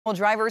Well,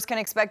 drivers can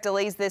expect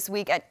delays this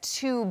week at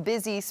two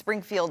busy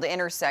Springfield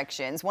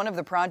intersections. One of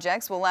the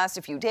projects will last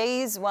a few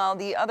days, while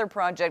the other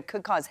project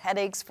could cause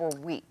headaches for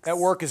weeks. That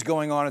work is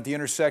going on at the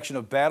intersection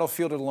of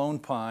Battlefield and Lone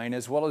Pine,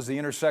 as well as the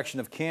intersection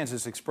of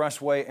Kansas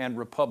Expressway and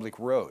Republic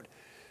Road.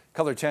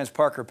 Color 10's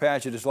Parker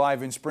Patchett is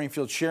live in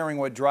Springfield, sharing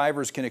what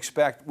drivers can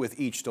expect with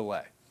each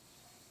delay.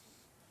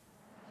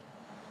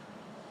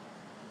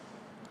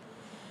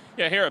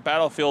 Yeah, here at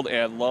Battlefield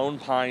and Lone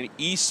Pine,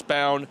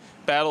 eastbound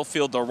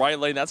Battlefield, the right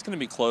lane, that's going to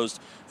be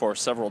closed for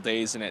several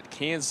days. And at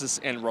Kansas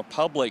and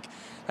Republic,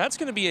 that's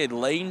going to be a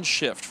lane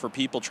shift for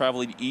people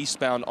traveling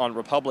eastbound on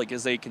Republic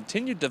as they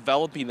continue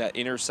developing that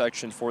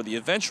intersection for the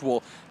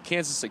eventual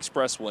Kansas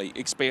Expressway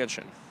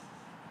expansion.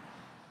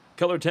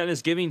 Color 10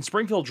 is giving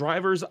Springfield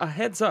drivers a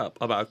heads up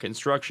about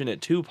construction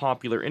at two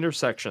popular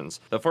intersections.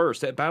 The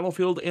first at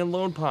Battlefield and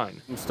Lone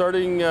Pine.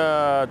 Starting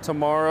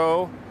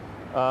tomorrow,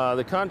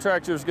 the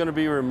contractor is going to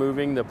be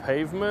removing the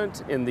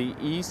pavement in the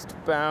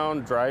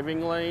eastbound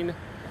driving lane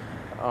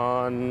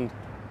on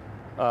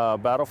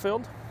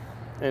Battlefield.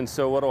 And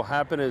so what will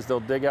happen is they'll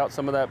dig out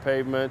some of that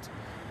pavement,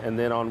 and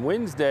then on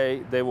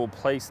Wednesday they will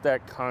place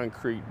that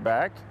concrete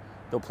back.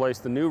 They'll place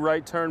the new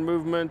right turn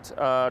movement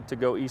to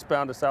go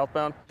eastbound to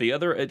southbound. The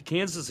other at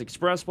Kansas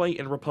Expressway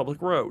and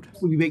Republic Road.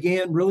 We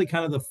began really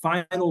kind of the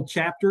final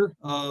chapter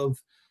of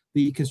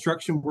the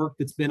construction work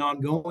that's been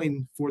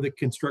ongoing for the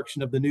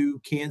construction of the new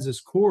Kansas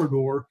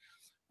corridor.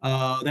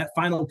 That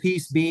final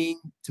piece being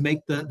to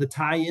make the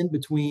tie-in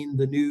between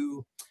the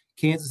new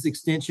Kansas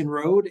Extension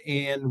Road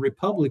and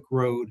Republic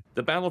Road.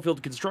 The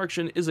Battlefield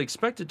construction is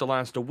expected to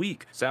last a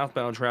week.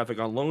 Southbound traffic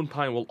on Lone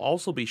Pine will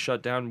also be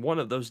shut down one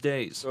of those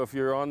days. So if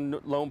you're on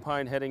Lone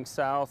Pine heading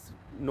south,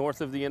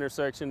 north of the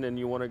intersection, and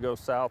you want to go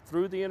south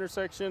through the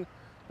intersection,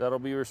 that'll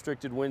be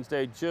restricted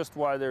Wednesday just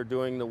while they're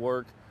doing the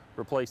work,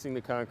 replacing the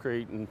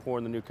concrete and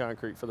pouring the new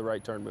concrete for the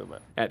right turn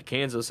movement. At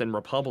Kansas and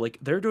Republic,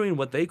 they're doing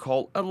what they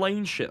call a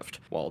lane shift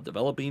while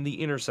developing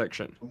the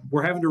intersection.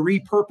 We're having to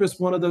repurpose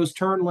one of those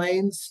turn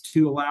lanes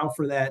to allow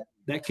for that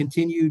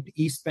continued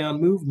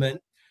eastbound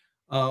movement,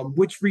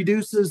 which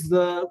reduces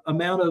the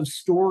amount of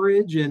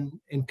storage and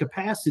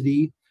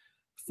capacity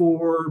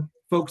for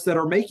folks that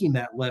are making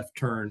that left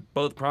turn.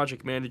 Both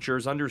project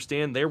managers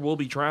understand there will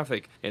be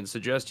traffic and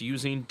suggest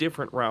using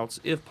different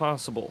routes if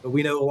possible.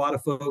 We know a lot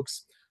of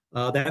folks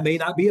that may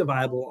not be a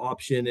viable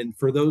option. And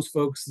for those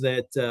folks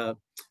that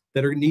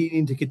are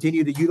needing to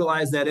continue to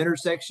utilize that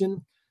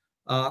intersection,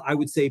 I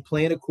would say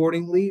plan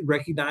accordingly,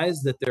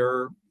 recognize that there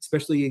are,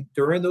 especially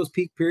during those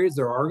peak periods,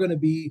 there are going to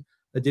be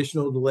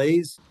additional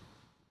delays.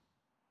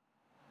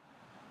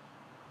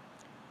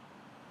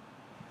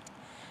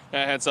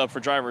 A heads up for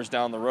drivers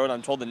down the road.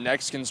 I'm told the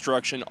next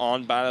construction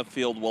on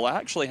Battlefield will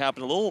actually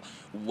happen a little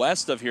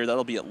west of here.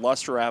 That'll be at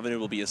Luster Avenue. It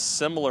will be a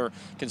similar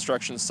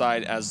construction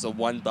site as the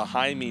one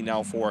behind me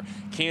now for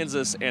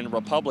Kansas and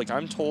Republic.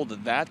 I'm told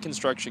that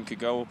construction could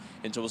go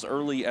until as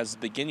early as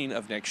the beginning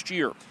of next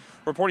year.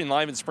 Reporting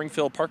live in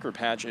Springfield, Parker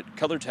Patchett,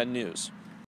 Color 10 News.